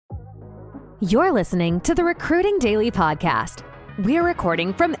You're listening to the Recruiting Daily Podcast. We're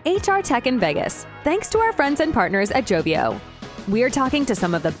recording from HR Tech in Vegas, thanks to our friends and partners at Jovio. We're talking to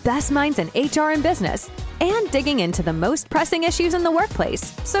some of the best minds in HR and business and digging into the most pressing issues in the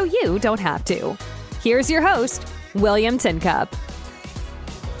workplace so you don't have to. Here's your host, William Tincup.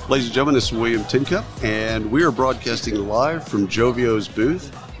 Ladies and gentlemen, this is William Tincup, and we are broadcasting live from Jovio's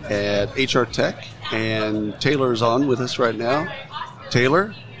booth at HR Tech, and Taylor is on with us right now.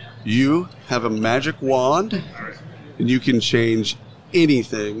 Taylor, you have a magic wand, and you can change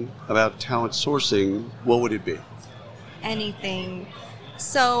anything about talent sourcing. What would it be? Anything.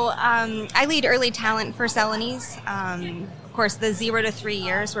 So I lead early talent for Celanese. Of course, the 0 to 3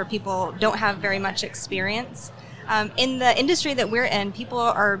 years where people don't have very much experience. In the industry that we're in, people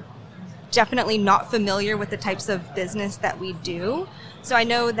are definitely not familiar with the types of business that we do. So I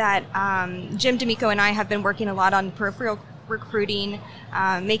know that Jim D'Amico and I have been working a lot on peripheral recruiting,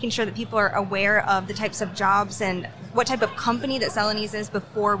 making sure that people are aware of the types of jobs and what type of company that Celanese is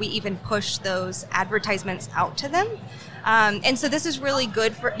before we even push those advertisements out to them. And so this is really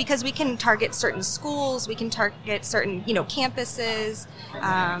good because we can target certain schools, we can target certain, campuses,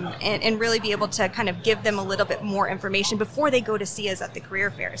 and really be able to kind of give them a little bit more information before they go to see us at the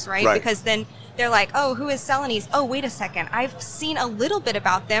career fairs, right? Because then they're like, oh, who is Celanese? Oh, wait a second. I've seen a little bit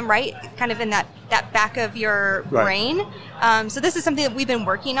about them, right? Kind of in that back of your brain. So this is something that we've been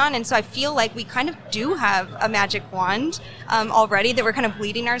working on. And so I feel like we kind of do have a magic wand already that we're kind of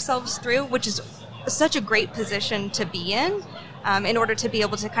leading ourselves through, which is such a great position to be in order to be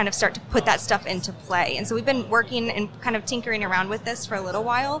able to kind of start to put that stuff into play. And so we've been working and kind of tinkering around with this for a little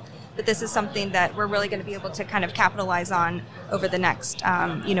while, but this is something that we're really going to be able to kind of capitalize on over the next,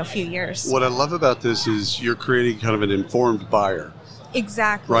 few years. What I love about this is you're creating kind of an informed buyer.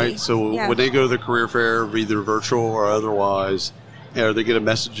 Exactly. Right? So when they go to the career fair, either virtual or otherwise, or they get a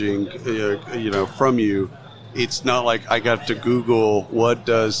messaging, from you, it's not like I got to Google what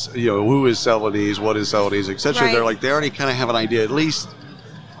does, who is Celanese, what is Celanese, et cetera. Right. They're like, they already kind of have an idea. At least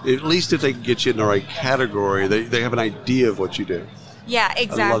if they can get you in the right category, they have an idea of what you do. Yeah,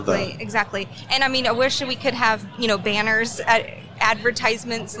 exactly. I love that. Exactly. And I wish we could have, banners,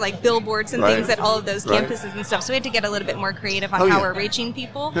 advertisements, like billboards and things at all of those campuses and stuff. So we had to get a little bit more creative on how we're reaching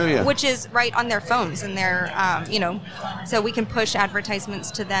people, which is right on their phones and their, so we can push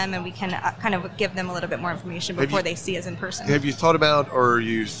advertisements to them and we can kind of give them a little bit more information before they see us in person. Have you thought about, or do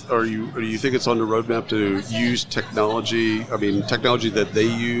you think it's on the roadmap to use technology? I mean, technology that they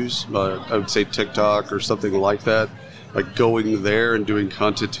use, I would say TikTok or something like that, like going there and doing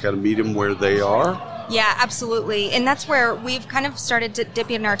content to kind of meet them where they are? Yeah, absolutely. And that's where we've kind of started to dip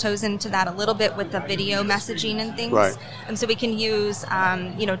our toes into that a little bit with the video messaging and things. Right. And so we can use,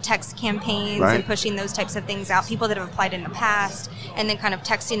 text campaigns and pushing those types of things out, people that have applied in the past, and then kind of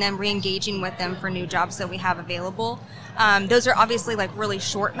texting them, re-engaging with them for new jobs that we have available. Those are obviously like really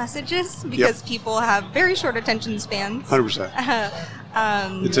short messages because people have very short attention spans. 100%.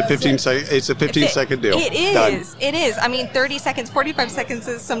 It's a 15-second deal. It is. Done. It is. I mean, 30 seconds, 45 seconds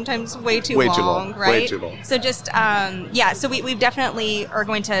is sometimes way too long, right? Way too long. So just, so we definitely are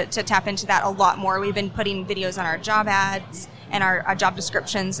going to tap into that a lot more. We've been putting videos on our job ads and our job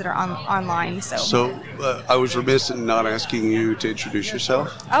descriptions that are online. So I was remiss in not asking you to introduce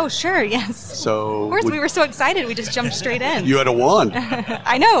yourself. Oh, sure, yes. So of course, we were so excited, we just jumped straight in. You had a wand.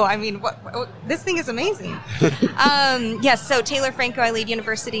 I know. I mean, this thing is amazing. Yes, so Taylor Franco, I lead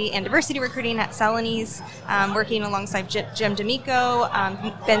university and diversity recruiting at Celanese, working alongside Jim D'Amico.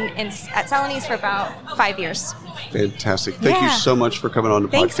 Been at Celanese for about 5 years. Fantastic. Thank you so much for coming on the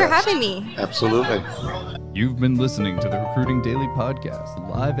podcast. Thanks for having me. Absolutely. You've been listening to the Recruiting Daily Podcast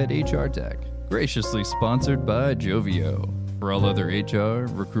live at HR Tech, graciously sponsored by Jovio. For all other HR,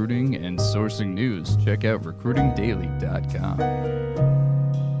 recruiting, and sourcing news, check out recruitingdaily.com.